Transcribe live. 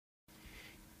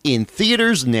in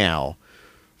theaters now.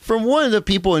 From one of the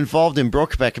people involved in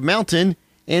Brokeback Mountain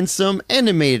and some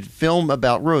animated film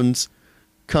about rodents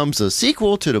comes a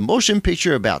sequel to the motion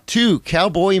picture about two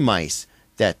cowboy mice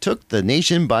that took the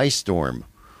nation by storm.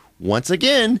 Once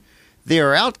again, they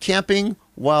are out camping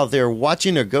while they're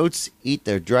watching their goats eat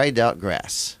their dried out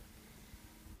grass.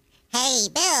 Hey,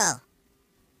 Bill.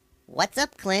 What's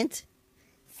up, Clint?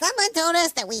 Someone told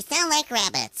us that we sound like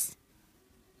rabbits.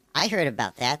 I heard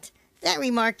about that. That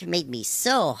remark made me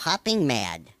so hopping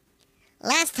mad.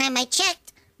 Last time I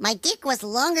checked, my dick was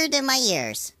longer than my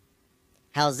ears.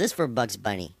 How's this for Bugs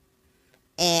Bunny?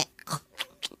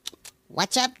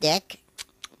 What's up, Dick?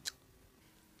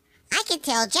 I can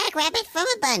tell Jackrabbit from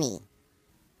a bunny.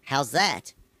 How's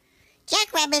that?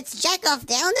 Jackrabbits jack off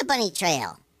down the bunny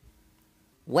trail.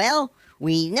 Well,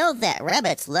 we know that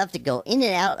rabbits love to go in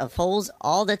and out of holes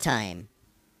all the time.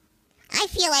 I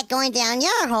feel like going down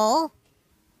your hole.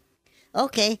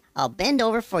 Okay, I'll bend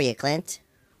over for you, Clint.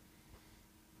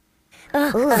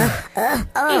 Yes.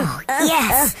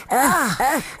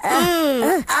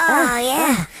 Oh,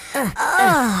 yeah.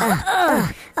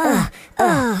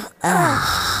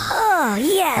 Oh,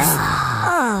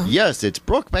 yes. Yes, it's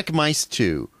Brokeback Mice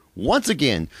 2. Once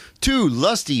again, two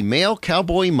lusty male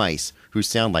cowboy mice who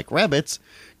sound like rabbits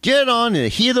get on in the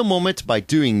heat of the moment by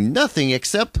doing nothing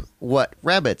except what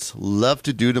rabbits love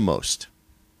to do the most.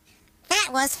 That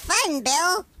was fun,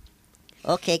 Bill.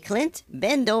 Okay, Clint,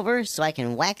 bend over so I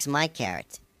can wax my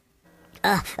carrot.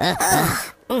 Oh,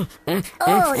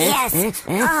 yes.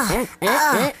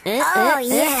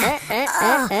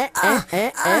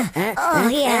 Oh,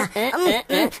 yeah.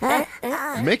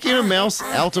 Making a mouse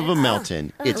out of a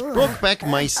mountain. It's Brokeback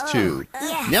Mice 2.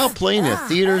 Now playing in a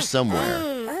theater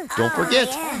somewhere. Don't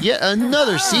forget, yet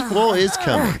another sequel is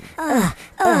coming. Oh,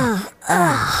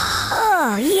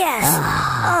 yes.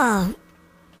 Oh,